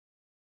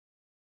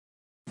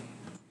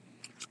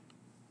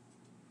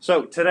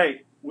So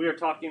today we are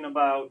talking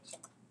about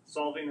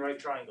solving right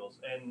triangles,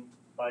 and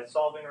by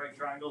solving right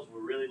triangles we're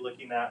really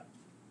looking at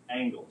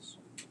angles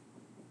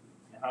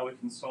and how we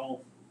can solve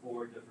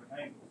for different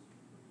angles.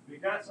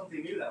 We've got something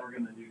new that we're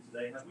going to do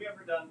today. Have we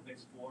ever done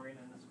exploring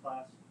in this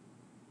class?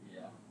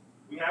 Yeah.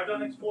 We have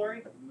done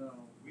exploring? No.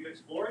 We've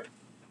explored?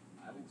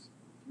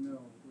 No.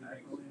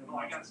 Oh,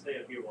 I got to stay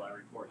up here while I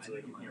record so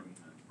they can hear me.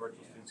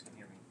 Virtual students can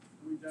hear me.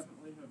 We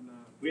definitely have not.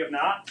 We have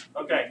not?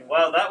 Okay,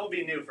 well that will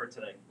be new for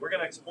today. We're going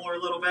to explore a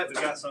little bit. We've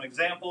got some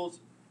examples,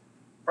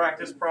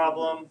 practice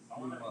problem,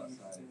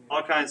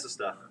 all kinds of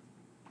stuff.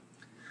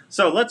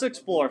 So let's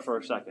explore for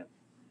a second.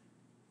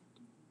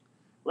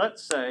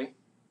 Let's say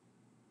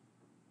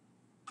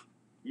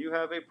you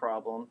have a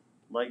problem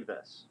like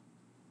this.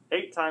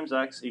 8 times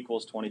x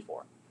equals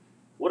 24.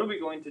 What are we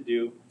going to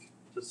do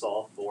to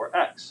solve for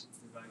x?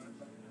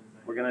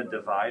 We're going to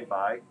divide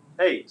by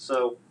 8.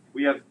 So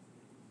we have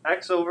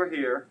x over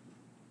here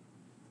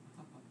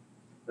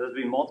that is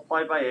being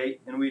multiplied by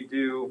 8, and we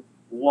do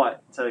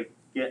what to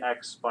get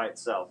x by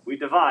itself? We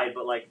divide,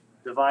 but like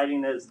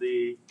dividing is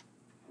the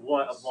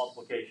what of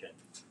multiplication?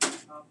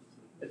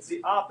 It's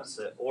the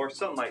opposite, or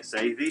some might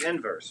say the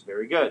inverse.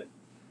 Very good.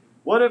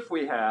 What if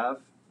we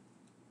have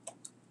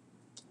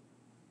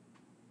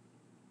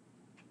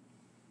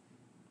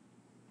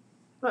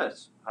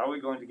this? How are we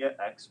going to get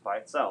x by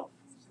itself?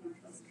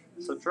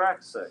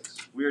 Subtract 6.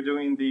 We are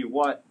doing the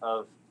what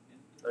of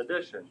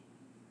addition?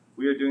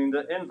 We are doing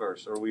the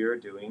inverse, or we are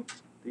doing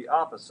the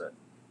opposite.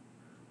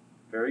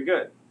 Very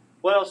good.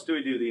 What else do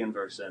we do the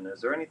inverse in?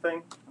 Is there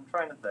anything? I'm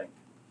trying to think.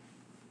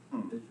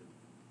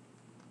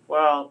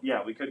 Well,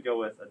 yeah, we could go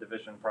with a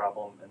division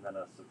problem and then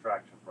a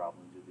subtraction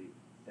problem to do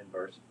the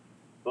inverse.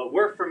 But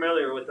we're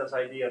familiar with this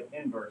idea of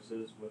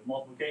inverses with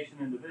multiplication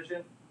and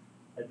division,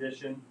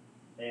 addition,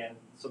 and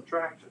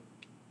subtraction.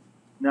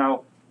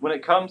 Now, when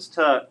it comes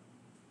to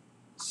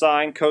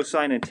sine,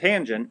 cosine, and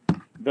tangent,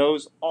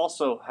 those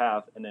also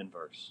have an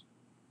inverse.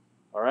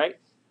 All right?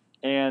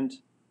 And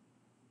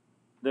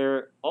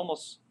they're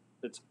almost,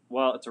 it's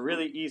a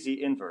really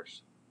easy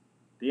inverse.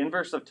 The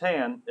inverse of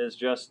tan is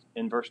just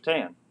inverse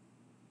tan.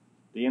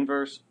 The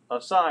inverse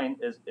of sine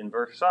is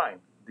inverse sine.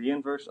 The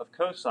inverse of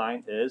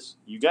cosine is,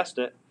 you guessed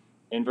it,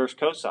 inverse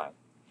cosine.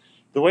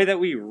 The way that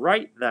we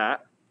write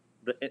that,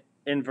 the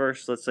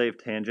inverse, let's say,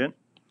 of tangent,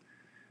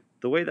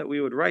 the way that we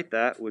would write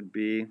that would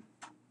be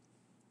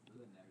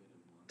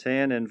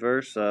tan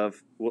inverse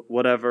of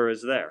whatever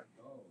is there.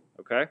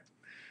 Okay?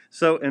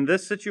 So in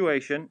this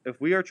situation, if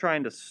we are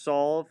trying to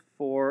solve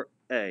for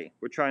a,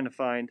 we're trying to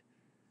find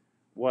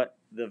what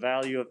the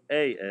value of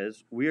a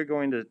is, we're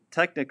going to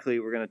take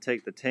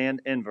the tan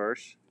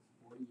inverse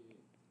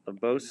of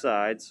both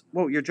sides.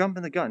 Whoa, you're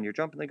jumping the gun. You're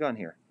jumping the gun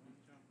here.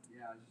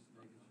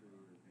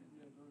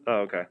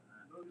 Oh, okay.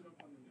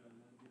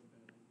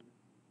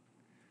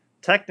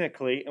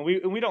 Technically, and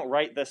we don't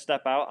write this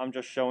step out, I'm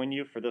just showing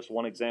you for this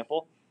one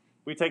example.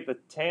 We take the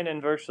tan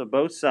inverse of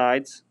both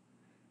sides,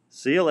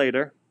 see you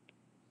later,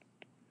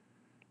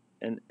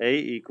 and a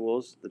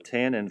equals the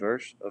tan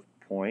inverse of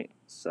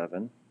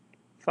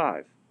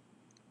 0.75.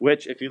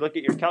 Which, if you look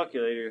at your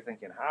calculator, you're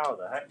thinking, how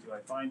the heck do I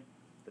find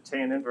the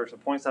tan inverse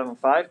of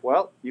 0.75?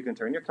 Well, you can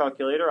turn your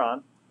calculator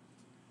on,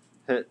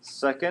 hit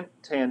second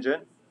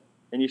tangent,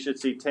 and you should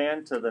see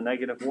tan to the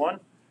 -1,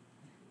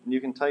 and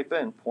you can type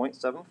in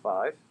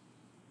 0.75,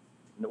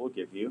 and it will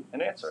give you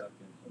an answer.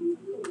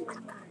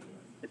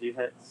 If you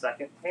hit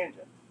second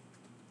tangent.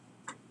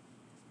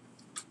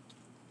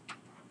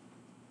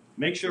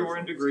 Make sure we're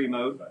in degree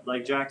mode.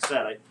 Like Jack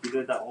said, he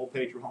did that whole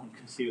page wrong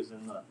because he was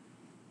in the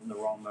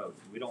wrong mode.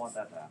 We don't want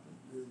that to happen.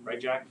 Right,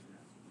 Jack?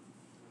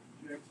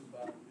 Jack's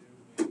about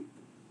to do.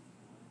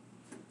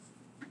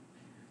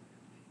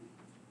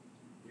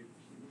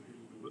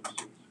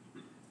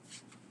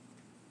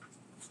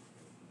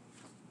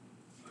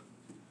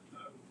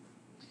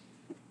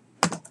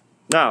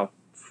 Now,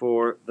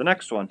 for the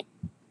next one.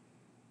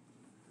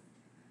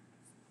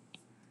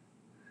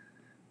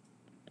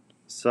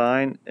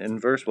 Sine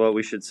inverse, well,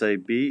 we should say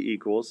b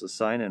equals the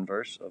sine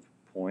inverse of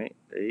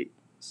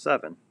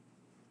 0.87.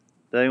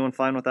 Did anyone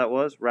find what that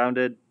was?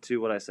 Rounded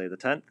to what I say, the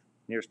 10th?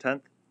 Nearest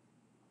 10th?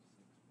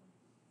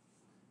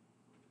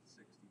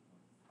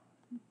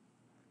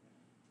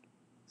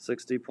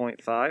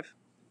 60.5.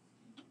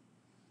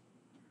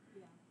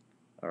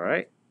 All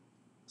right.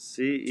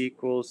 C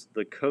equals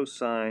the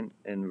cosine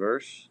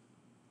inverse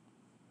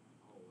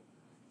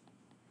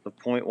of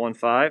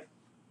 0.15.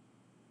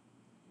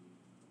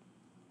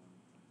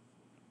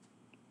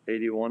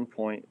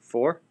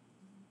 81.4.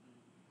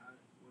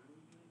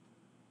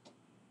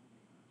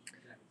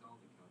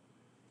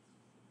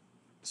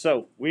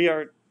 So we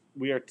are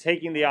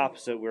taking the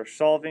opposite. We're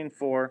solving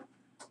for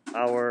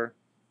our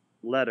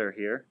letter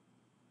here.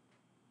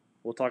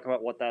 We'll talk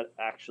about what that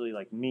actually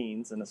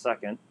means in a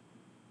second.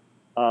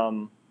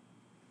 And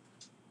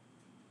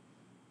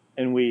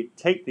we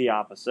take the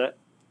opposite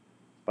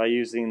by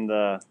using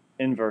the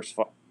inverse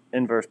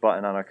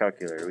button on our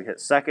calculator. We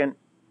hit second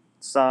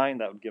sine,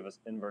 that would give us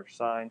inverse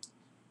sine.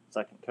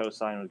 Second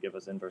cosine would give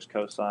us inverse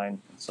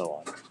cosine, and so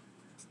on.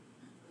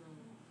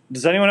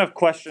 Does anyone have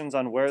questions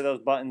on where those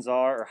buttons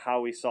are or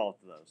how we solved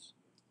those?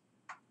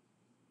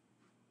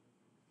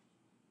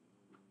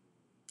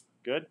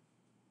 Good?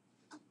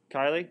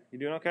 Kylie, you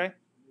doing okay?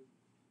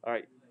 All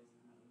right.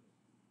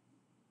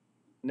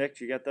 Nick,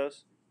 did you get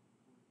those?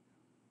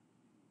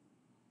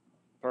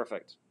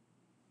 Perfect.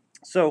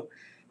 So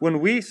when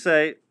we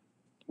say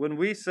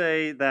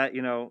that,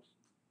 you know,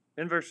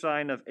 inverse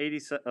sine of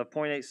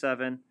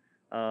 0.87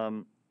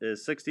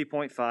 is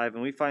 60.5,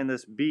 and we find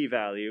this b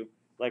value,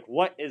 like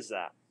what is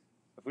that?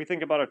 If we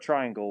think about a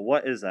triangle,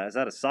 what is that? Is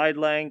that a side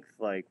length?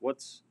 Like what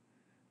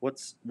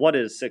is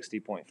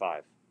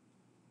 60.5?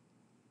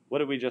 What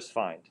did we just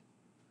find?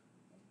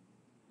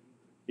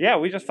 Yeah,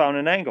 we just found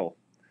an angle.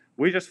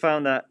 We just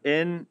found that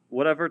in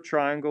whatever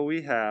triangle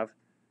we have,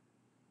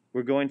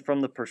 we're going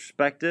from the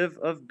perspective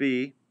of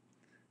B,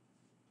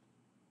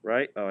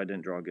 right? Oh, I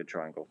didn't draw a good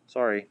triangle.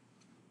 Sorry.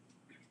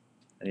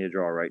 I need to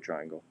draw a right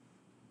triangle.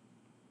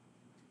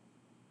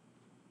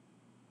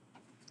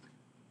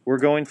 We're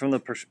going from the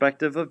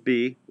perspective of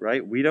B,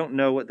 right? We don't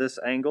know what this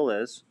angle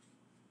is,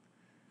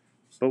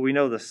 but we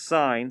know the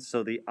sine,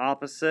 so the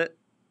opposite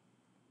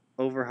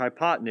over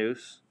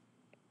hypotenuse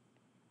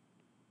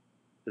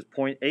is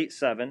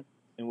 0.87,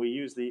 and we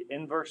use the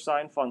inverse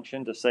sine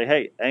function to say,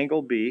 hey,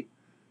 angle B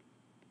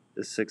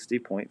is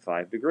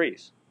 60.5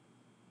 degrees.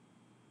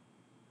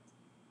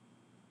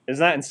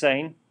 Isn't that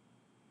insane?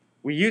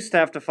 We used to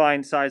have to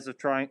find sides of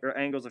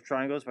angles of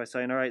triangles by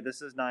saying, all right,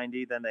 this is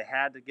 90, then they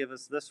had to give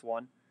us this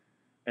one,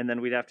 and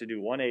then we'd have to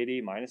do 180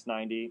 minus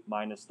 90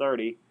 minus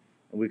 30,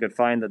 and we could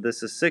find that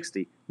this is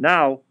 60.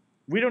 Now,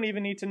 we don't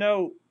even need to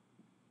know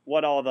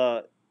what all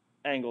the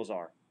angles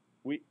are.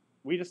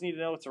 We just need to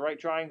know it's a right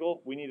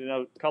triangle. We need to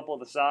know a couple of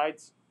the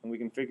sides, and we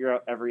can figure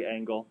out every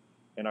angle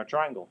in our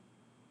triangle.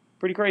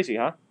 Pretty crazy,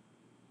 huh?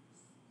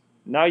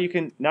 Now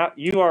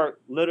you are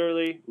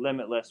literally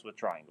limitless with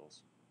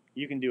triangles.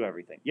 You can do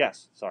everything.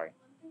 Yes, sorry.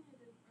 One thing I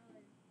didn't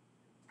really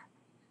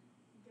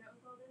get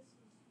with all this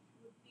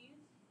is with these,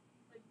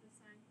 like the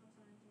sine,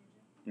 cosine,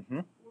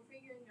 tangent, we're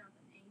figuring out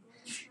the angle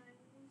in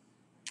triangles.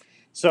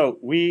 So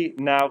we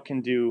now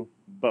can do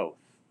both.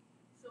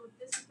 So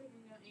this is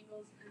figuring out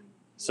angles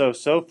and...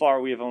 So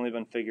far we have only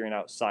been figuring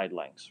out side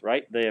lengths,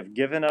 right? They have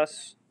given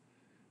us...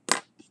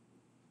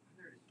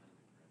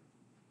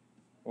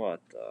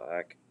 What the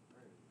heck?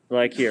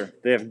 Like here,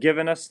 they have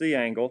given us the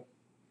angle,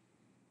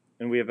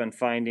 and we have been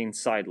finding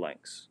side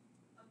lengths.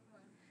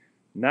 Okay.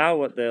 Now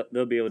what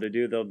they'll be able to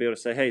do, they'll be able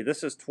to say, hey,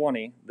 this is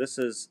 20, this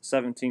is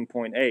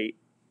 17.8,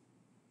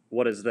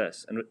 what is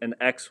this? And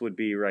x would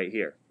be right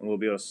here, and we'll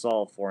be able to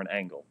solve for an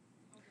angle.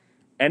 Okay.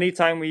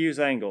 Anytime we use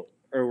angle,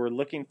 or we're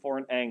looking for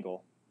an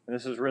angle, and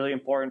this is really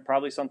important,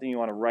 probably something you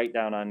want to write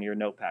down on your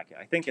note packet.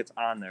 I think it's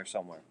on there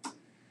somewhere.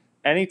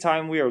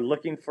 Anytime we are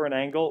looking for an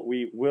angle,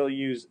 we will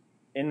use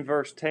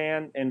inverse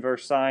tan,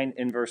 inverse sine,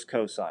 inverse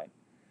cosine.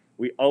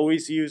 We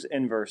always use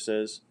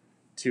inverses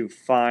to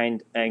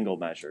find angle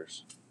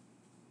measures.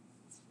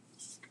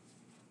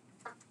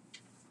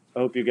 I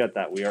hope you get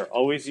that. We are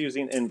always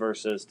using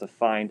inverses to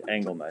find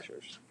angle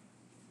measures.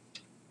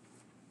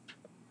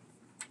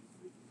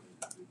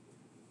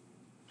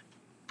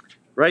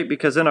 Right?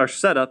 Because in our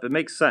setup, it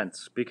makes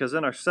sense. Because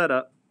in our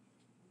setup,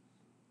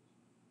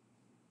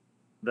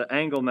 the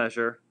angle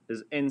measure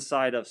is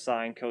inside of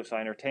sine,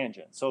 cosine, or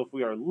tangent. So if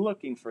we are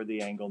looking for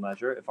the angle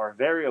measure, if our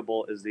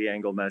variable is the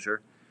angle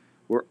measure,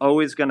 we're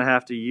always going to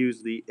have to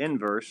use the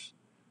inverse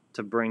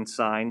to bring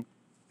sine,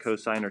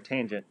 cosine, or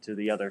tangent to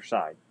the other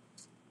side.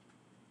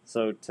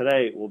 So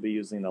today we'll be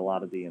using a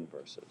lot of the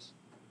inverses.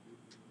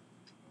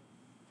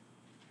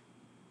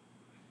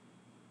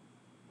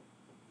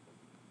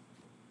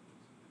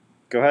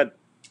 Go ahead.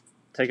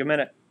 Take a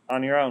minute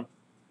on your own.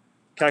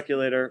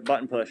 Calculator,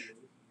 button push.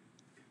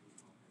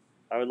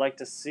 I would like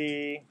to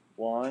see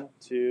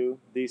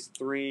these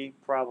 3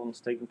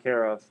 problems taken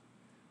care of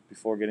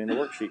before getting the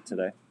worksheet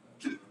today.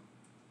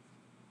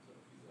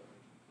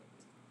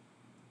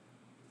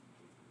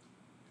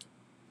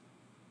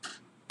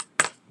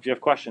 If you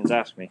have questions,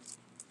 ask me.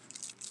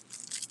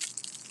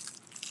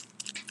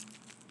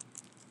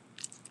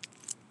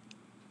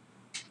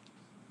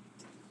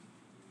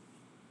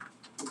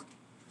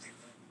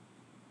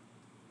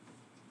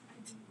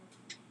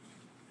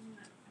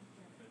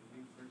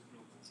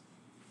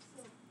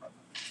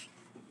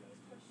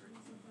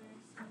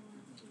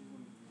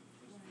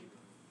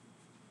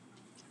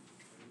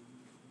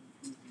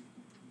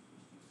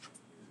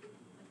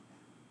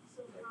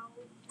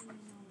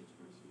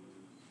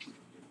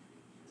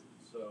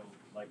 So,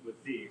 like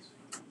with these,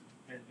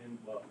 and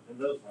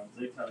those ones,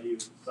 they tell you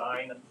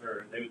sine,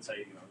 or they would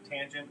say,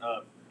 tangent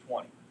of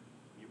 20.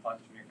 You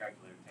punch in your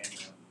calculator,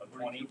 tangent of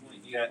 20,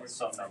 you get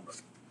some number.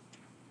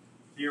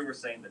 Here we're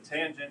saying the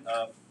tangent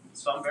of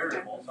some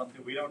variable,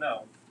 something we don't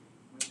know,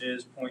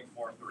 is 0.43.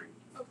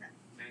 Okay.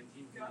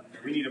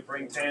 We need to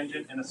bring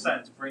tangent, in a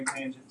sense, bring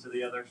tangent to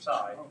the other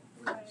side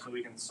so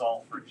we can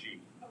solve for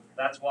G.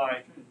 That's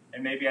why,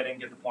 and maybe I didn't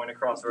get the point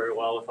across very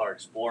well with our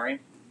exploring,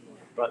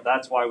 but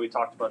that's why we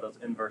talked about those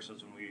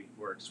inverses when we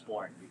were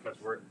exploring, because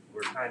we're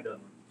kind of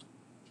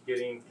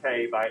getting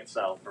K by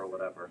itself or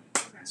whatever.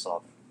 And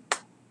solve.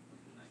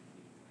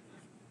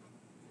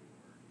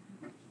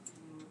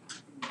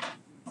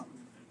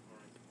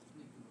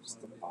 It's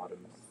the bottom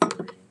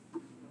 3.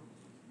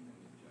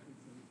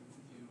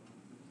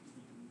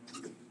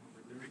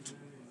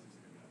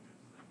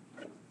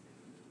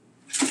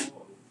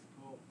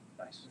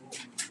 Nice.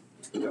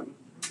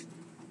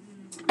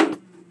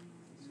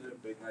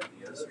 Big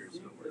ideas or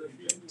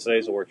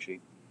Today's a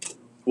worksheet.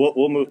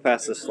 We'll move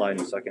past this slide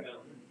in a second.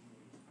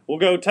 We'll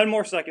go 10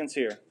 more seconds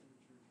here.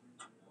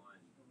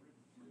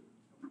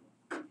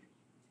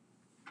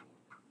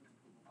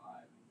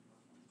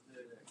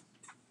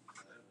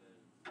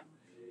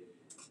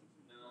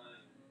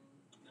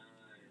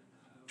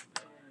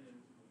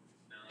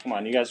 Come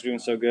on, you guys are doing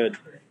so good.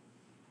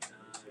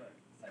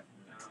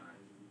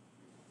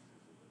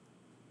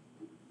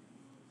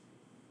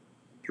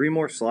 Three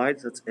more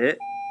slides, that's it.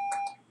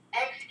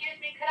 Excuse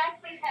me, could I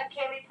please have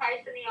Kaylee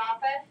Price in the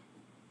office?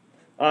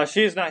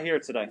 She is not here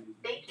today.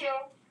 Thank you.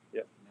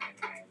 Yep.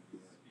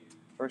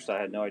 First, I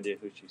had no idea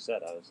who she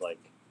said. I was like,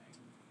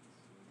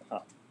 huh.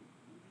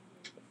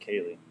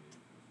 Kaylee.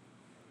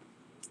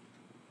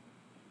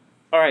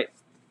 All right.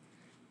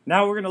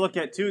 Now we're going to look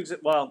at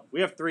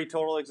we have 3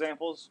 total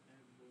examples,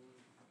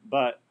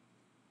 but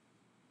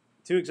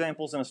 2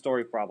 examples and a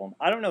story problem.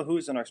 I don't know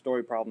who's in our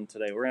story problem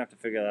today. We're going to have to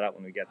figure that out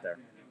when we get there.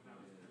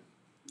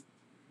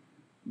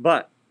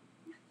 But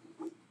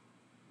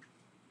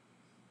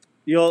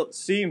you'll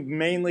see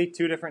mainly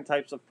 2 different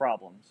types of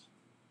problems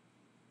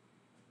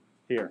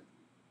here.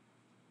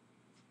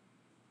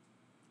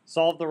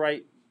 Solve the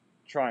right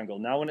triangle.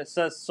 Now when it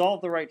says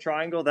solve the right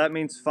triangle, that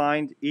means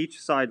find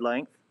each side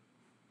length.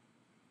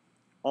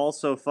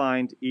 Also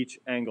find each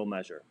angle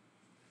measure.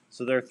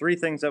 So there are 3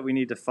 things that we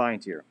need to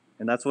find here.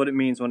 And that's what it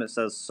means when it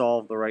says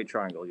solve the right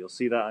triangle. You'll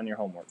see that on your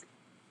homework.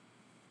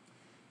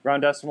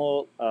 Round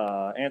decimal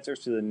answers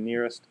to the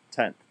nearest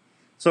tenth.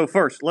 So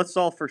first, let's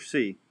solve for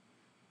C.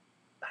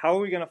 How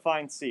are we going to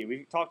find C?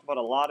 We talked about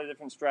a lot of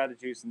different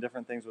strategies and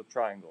different things with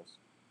triangles.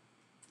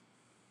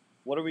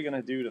 What are we going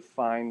to do to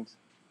find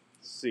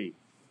C?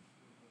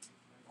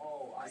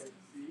 Oh, I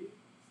see.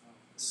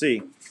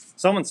 C.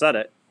 Someone said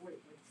it.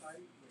 Wait, side?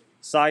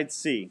 Side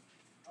C.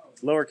 Oh,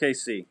 Lowercase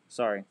c.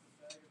 Sorry.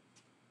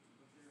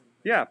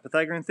 Yeah,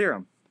 Pythagorean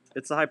theorem.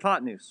 It's the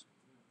hypotenuse.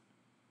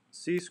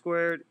 C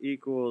squared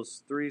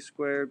equals 3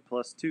 squared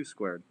plus 2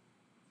 squared.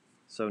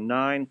 So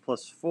 9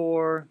 plus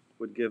 4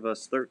 would give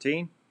us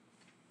 13.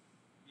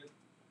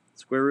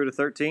 Square root of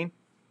 13.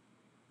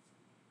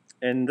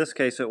 In this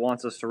case, it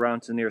wants us to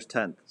round to the nearest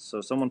tenth. So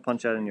someone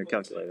punch that in your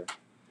calculator.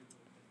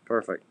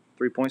 Perfect.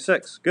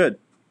 3.6. Good.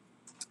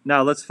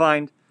 Now let's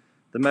find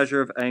the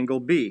measure of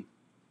angle B.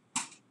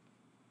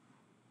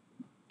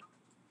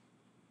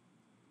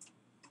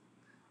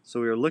 So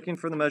we are looking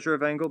for the measure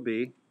of angle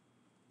B.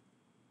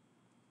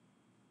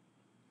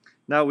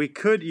 Now we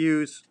could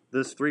use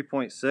this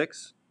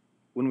 3.6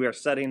 when we are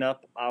setting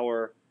up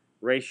our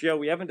ratio.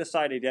 We haven't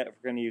decided yet if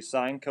we're going to use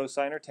sine,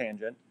 cosine, or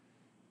tangent.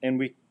 And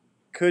we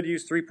could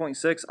use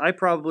 3.6. I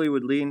probably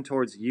would lean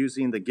towards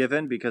using the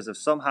given, because if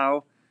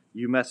somehow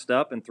you messed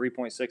up and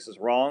 3.6 is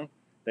wrong,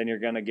 then you're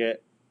going to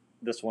get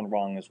this one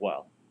wrong as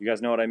well. You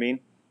guys know what I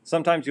mean?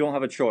 Sometimes you don't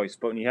have a choice,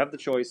 but when you have the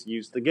choice,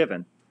 use the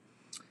given.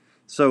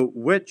 So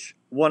which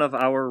one of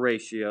our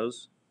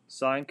ratios,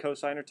 sine,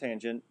 cosine, or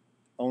tangent,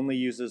 only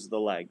uses the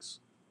legs?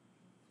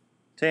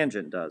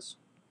 Tangent does.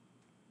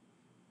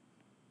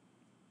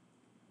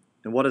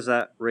 And what is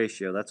that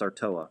ratio? That's our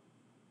TOA.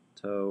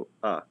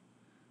 TOA.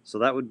 So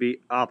that would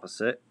be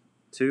opposite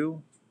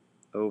 2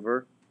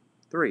 over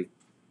 3.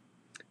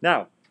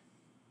 Now,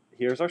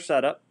 here's our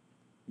setup.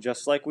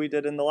 Just like we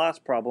did in the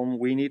last problem,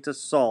 we need to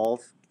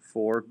solve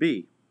for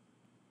B.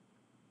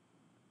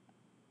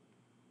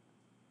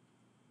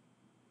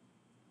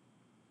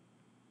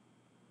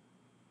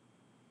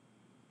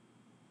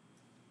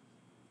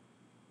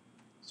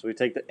 So we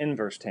take the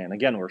inverse tan.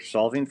 Again, we're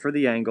solving for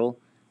the angle.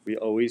 We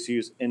always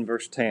use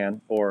inverse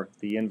tan, or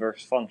the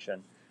inverse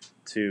function,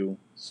 to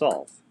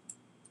solve.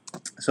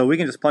 So we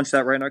can just punch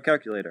that right in our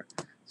calculator.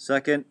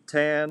 Second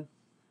tan,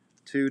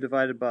 2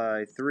 divided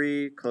by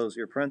 3, close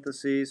your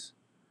parentheses.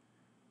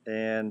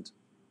 And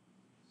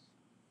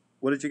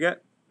what did you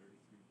get?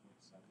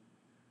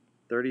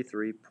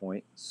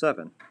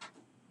 33.7.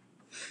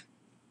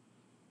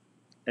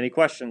 Any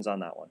questions on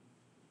that one?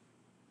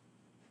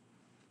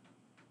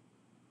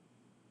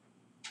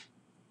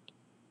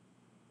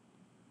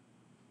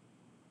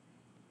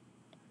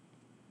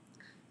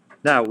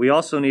 Now, we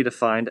also need to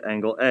find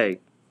angle A.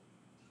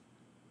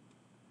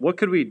 What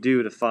could we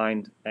do to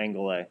find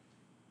angle A?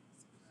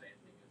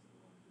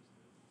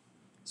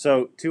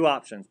 So, 2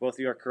 options. Both of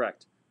you are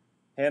correct.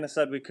 Hannah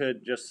said we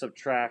could just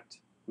subtract.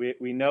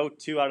 We know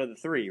 2 out of the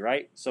 3,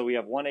 right? So we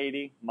have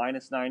 180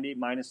 minus 90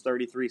 minus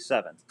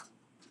 33.7.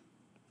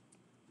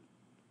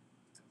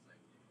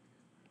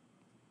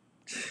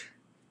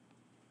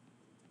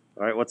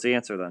 All right, what's the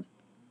answer then?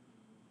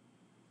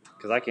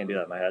 Because I can't do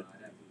that in my head.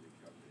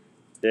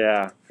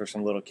 Yeah, for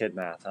some little kid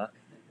math, huh?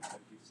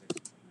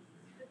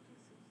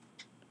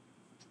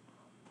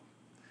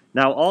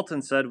 Now,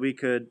 Alton said we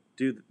could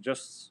do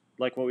just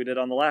like what we did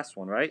on the last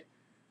one, right?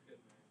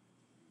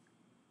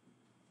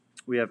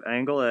 We have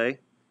angle A.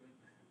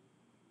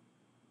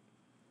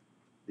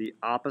 The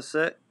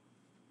opposite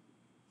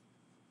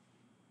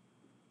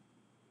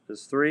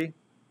is 3.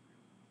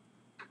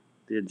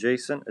 The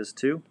adjacent is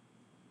 2.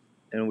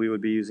 And we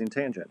would be using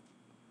tangent.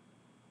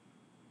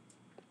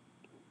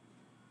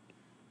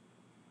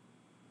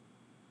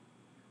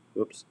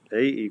 Whoops.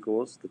 A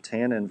equals the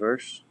tan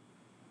inverse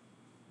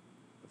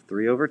of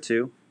 3 over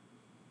 2,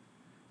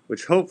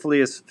 which hopefully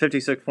is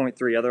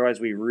 56.3. Otherwise,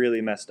 we really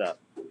messed up.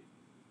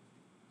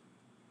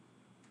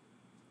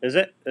 Is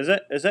it? Is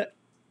it? Is it?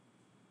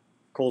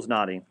 Cole's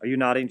nodding. Are you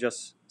nodding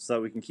just so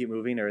that we can keep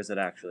moving, or is it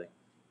actually?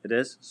 It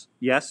is?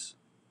 Yes?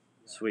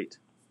 Sweet.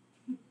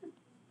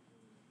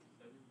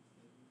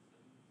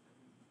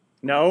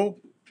 No?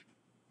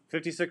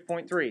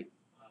 56.3.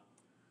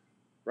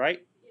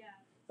 Right? Yeah.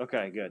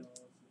 Okay, good.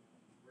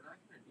 We're not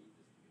gonna need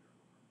this to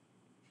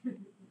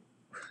get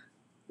our homework.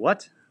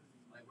 What?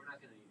 Like, we're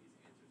not gonna need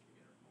these answers to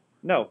get our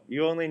homework. No,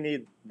 you only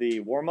need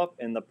the warm-up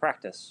and the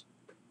practice.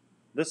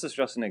 This is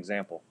just an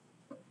example.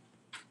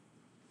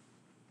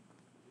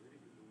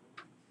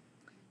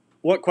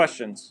 What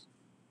questions?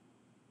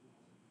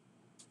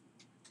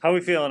 How are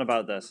we feeling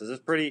about this? Is this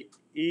pretty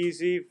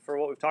easy for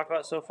what we've talked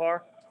about so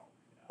far?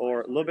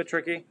 Or a little bit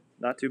tricky?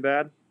 Not too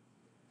bad?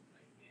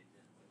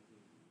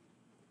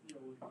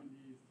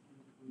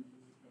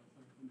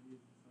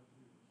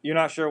 You're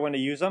not sure when to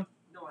use them?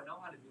 No, I know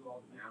how to do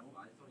all the math, but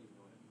I just don't even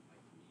know what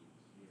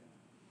it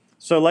means.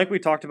 So like we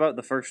talked about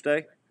the first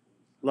day,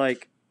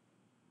 like,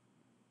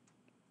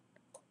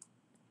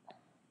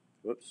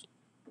 whoops.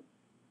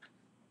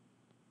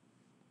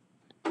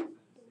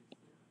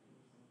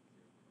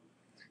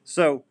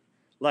 So,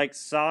 like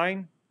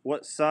sine,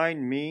 what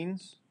sine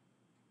means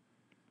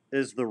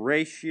is the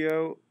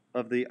ratio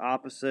of the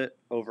opposite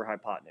over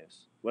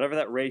hypotenuse. Whatever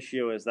that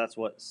ratio is, that's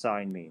what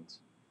sine means.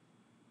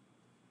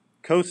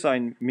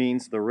 Cosine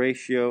means the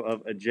ratio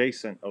of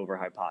adjacent over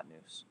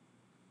hypotenuse.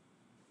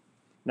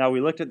 Now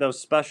we looked at those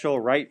special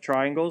right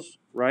triangles,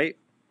 right?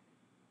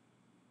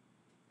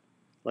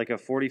 Like a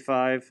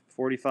 45,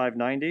 45,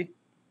 90.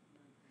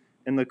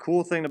 And the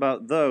cool thing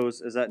about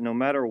those is that no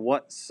matter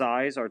what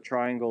size our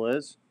triangle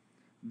is,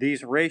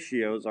 these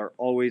ratios are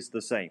always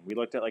the same. We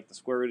looked at like the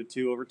square root of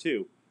 2 over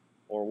 2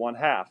 or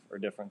 1/2 or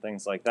different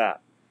things like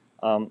that.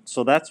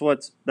 So that's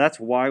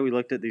why we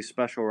looked at these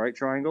special right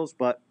triangles.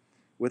 But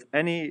with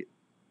any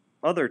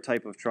other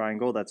type of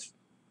triangle that's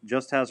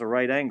just has a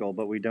right angle,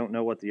 but we don't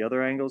know what the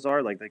other angles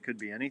are, like they could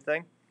be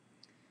anything,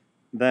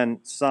 then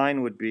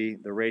sine would be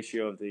the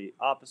ratio of the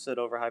opposite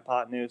over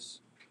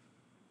hypotenuse,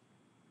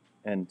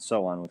 and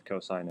so on with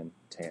cosine and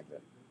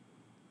tangent.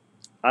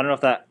 I don't know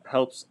if that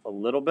helps a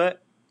little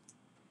bit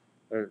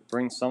or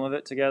brings some of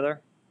it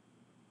together.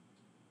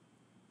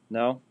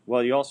 No?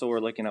 Well, you also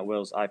were looking at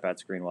Will's iPad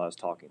screen while I was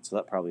talking, so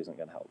that probably isn't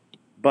going to help.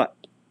 But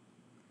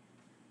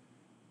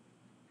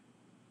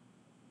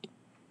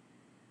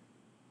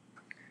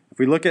if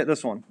we look at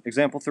this one,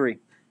 example 3,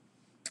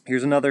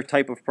 here's another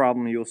type of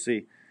problem you'll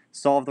see.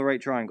 Solve the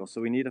right triangle. So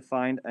we need to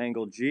find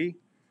angle G.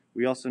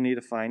 We also need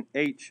to find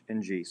H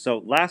and G. So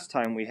last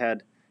time we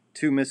had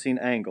 2 missing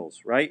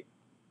angles, right?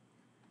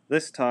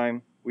 This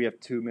time we have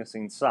 2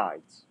 missing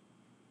sides.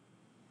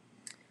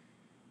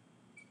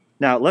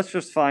 Now let's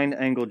just find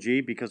angle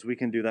G because we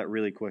can do that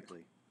really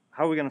quickly.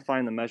 How are we going to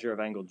find the measure of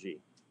angle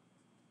G?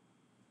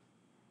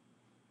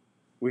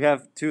 We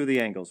have 2 of the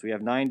angles. We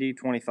have 90,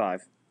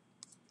 25.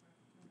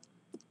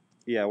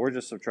 Yeah, we're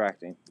just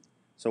subtracting.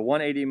 So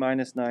 180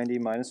 minus 90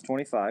 minus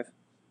 25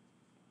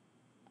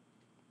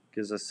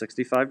 gives us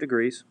 65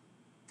 degrees.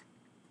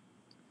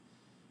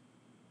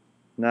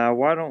 Now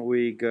why don't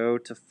we go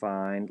to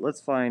find, let's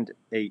find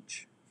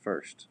H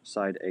first,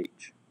 side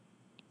H.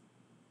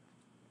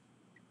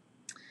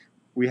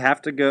 We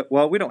have to go,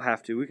 well, we don't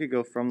have to. We could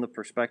go from the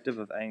perspective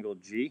of angle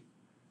G.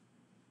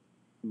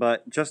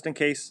 But just in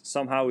case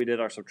somehow we did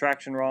our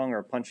subtraction wrong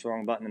or punched the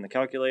wrong button in the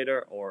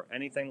calculator or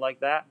anything like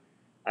that,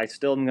 I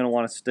still am going to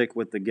want to stick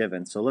with the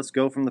given. So let's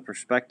go from the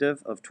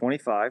perspective of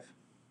 25.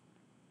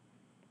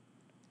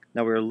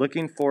 Now we're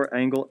looking for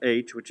angle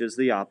H, which is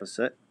the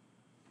opposite.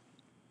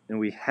 And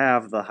we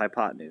have the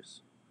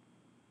hypotenuse.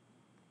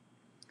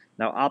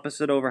 Now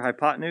opposite over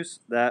hypotenuse,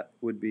 that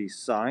would be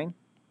sine.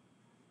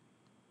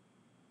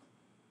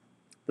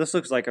 This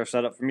looks like our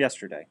setup from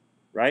yesterday,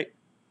 right?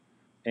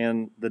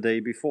 And the day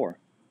before.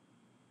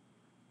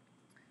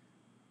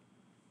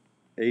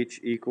 H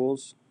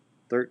equals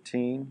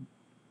 13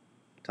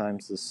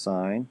 times the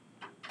sine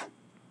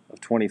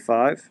of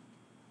 25.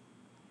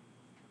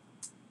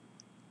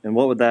 And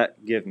what would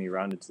that give me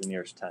rounded to the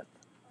nearest tenth?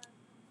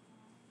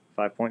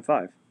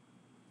 5.5.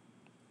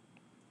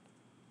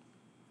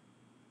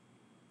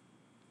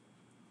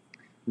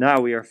 Now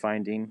we are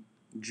finding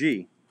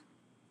G.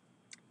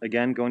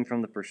 Again, going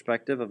from the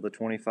perspective of the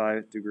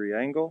 25-degree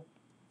angle,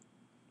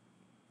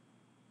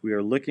 we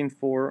are looking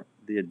for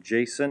the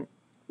adjacent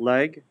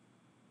leg,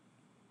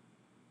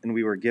 and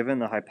we were given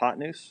the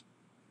hypotenuse.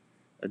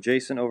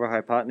 Adjacent over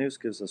hypotenuse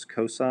gives us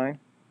cosine,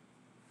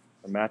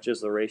 or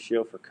matches the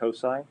ratio for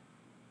cosine.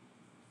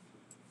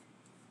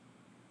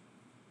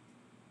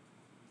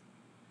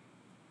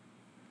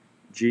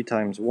 G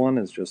times 1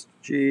 is just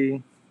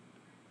G.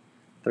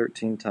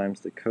 13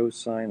 times the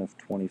cosine of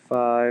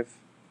 25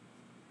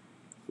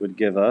 would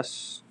give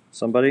us,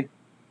 somebody?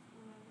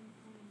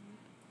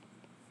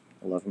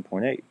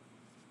 11.8.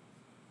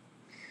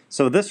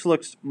 So this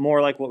looks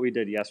more like what we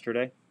did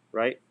yesterday,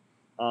 right?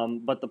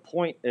 But the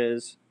point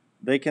is,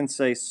 they can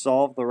say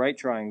solve the right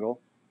triangle,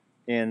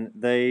 and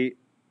they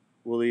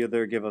will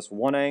either give us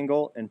one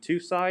angle and two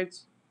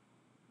sides,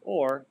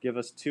 or give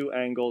us two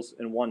angles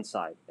and one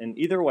side. And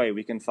either way,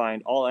 we can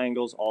find all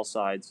angles, all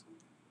sides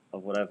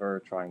of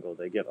whatever triangle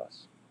they give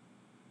us.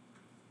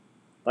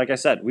 Like I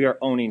said, we are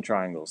owning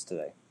triangles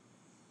today.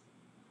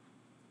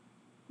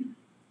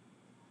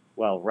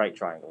 Well, right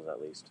triangles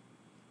at least.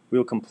 We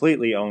will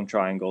completely own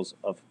triangles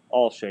of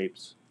all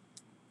shapes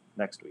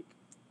next week.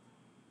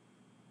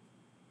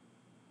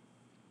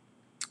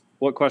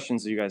 What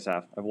questions do you guys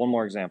have? I have one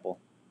more example.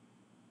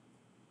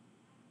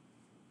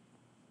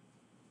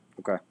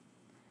 Okay.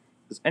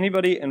 Is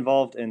anybody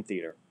involved in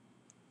theater?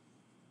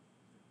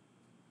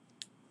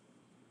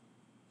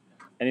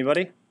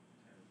 Anybody?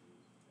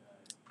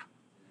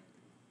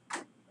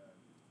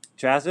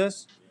 Chaz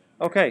is?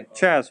 Okay,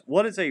 Chaz,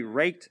 what is a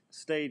raked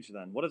stage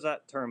then? What does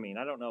that term mean?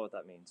 I don't know what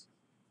that means.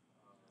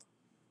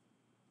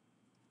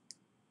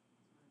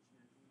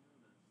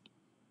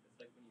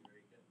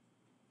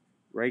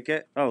 Rake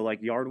it? Oh,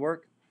 like yard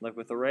work? Like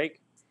with a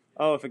rake?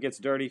 Oh, if it gets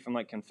dirty from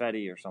like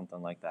confetti or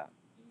something like that.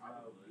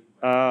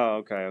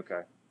 Oh,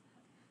 okay.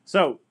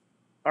 So,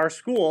 our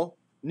school,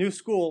 new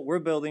school, we're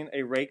building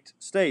a raked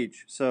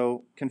stage.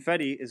 So,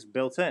 confetti is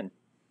built in.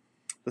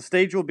 The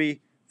stage will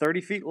be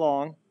 30 feet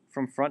long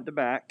from front to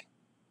back.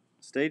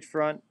 Stage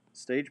front,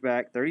 stage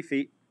back, 30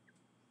 feet.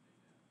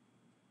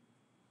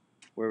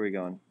 Where are we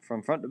going?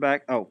 From front to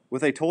back. Oh,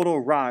 with a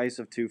total rise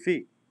of 2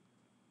 feet.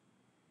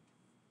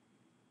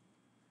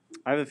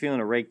 I have a feeling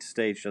a raked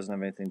stage doesn't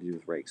have anything to do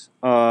with rakes.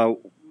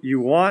 You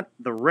want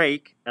the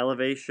rake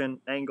elevation,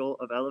 angle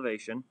of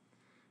elevation,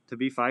 to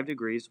be 5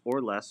 degrees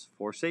or less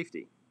for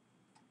safety.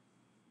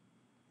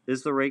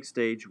 Is the rake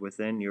stage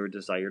within your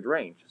desired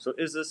range? So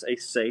is this a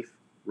safe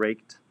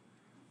raked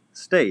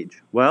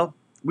stage? Well,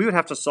 we would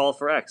have to solve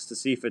for x to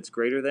see if it's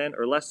greater than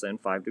or less than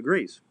 5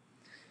 degrees.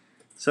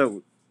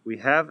 So we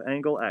have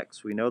angle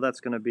x. We know that's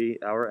going to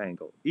be our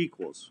angle.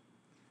 Equals.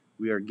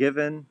 We are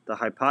given the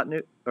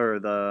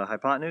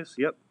hypotenuse.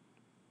 Yep.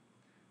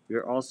 We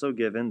are also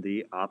given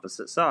the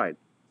opposite side.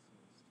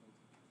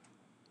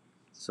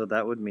 So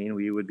that would mean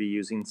we would be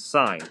using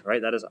sine,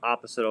 right? That is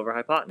opposite over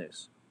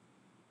hypotenuse.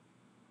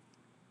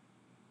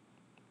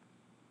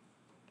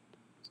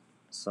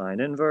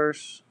 Sine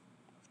inverse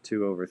of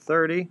 2 over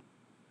 30.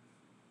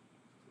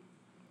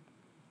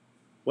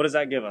 What does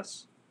that give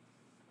us?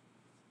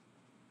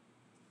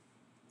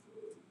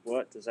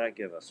 What does that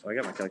give us? Oh, I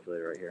got my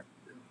calculator right here.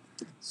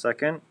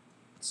 Second,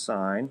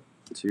 sine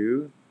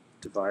 2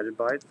 divided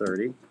by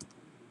 30.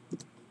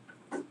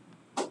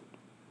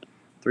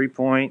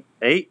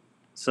 3.8.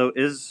 So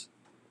is,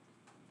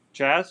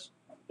 Chaz,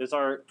 is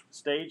our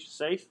stage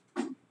safe?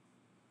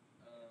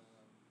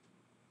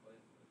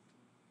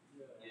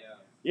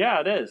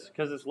 Yeah, it is,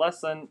 because it's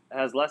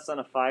has less than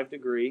a 5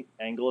 degree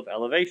angle of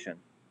elevation.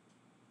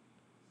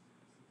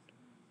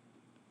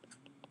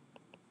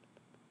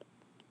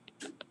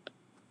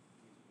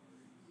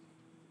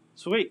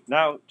 Sweet.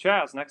 Now,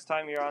 Chaz, next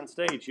time you're on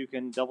stage, you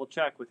can double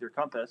check with your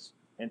compass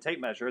and tape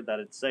measure that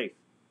it's safe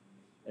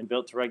and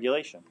built to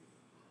regulation.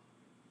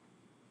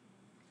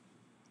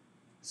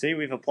 See,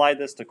 we've applied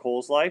this to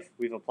Cole's life,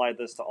 we've applied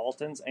this to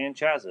Alton's and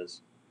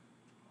Chaz's,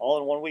 all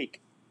in 1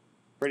 week.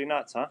 Pretty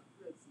nuts, huh?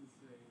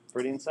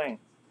 Pretty insane.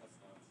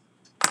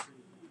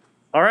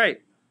 All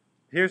right,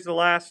 here's the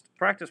last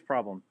practice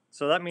problem.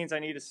 So that means I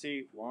need to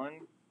see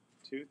 1,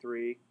 2,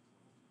 3. Is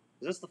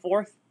this the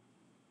fourth?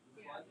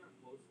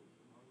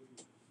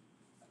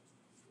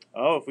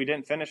 Oh, if we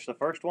didn't finish the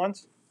first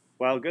ones?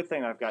 Well, good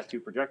thing I've got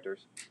 2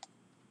 projectors.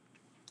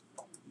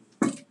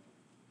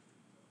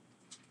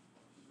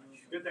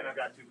 Good thing I've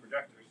got 2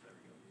 projectors. There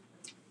we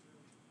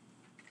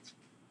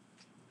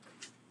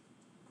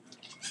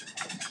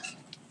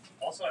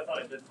go. Also, I thought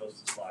I did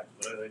post the slides,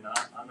 but are they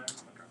not on there?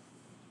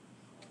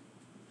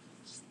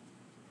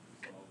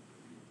 Okay.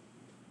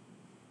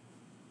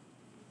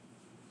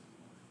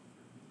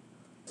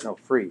 No,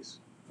 freeze.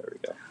 There we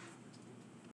go.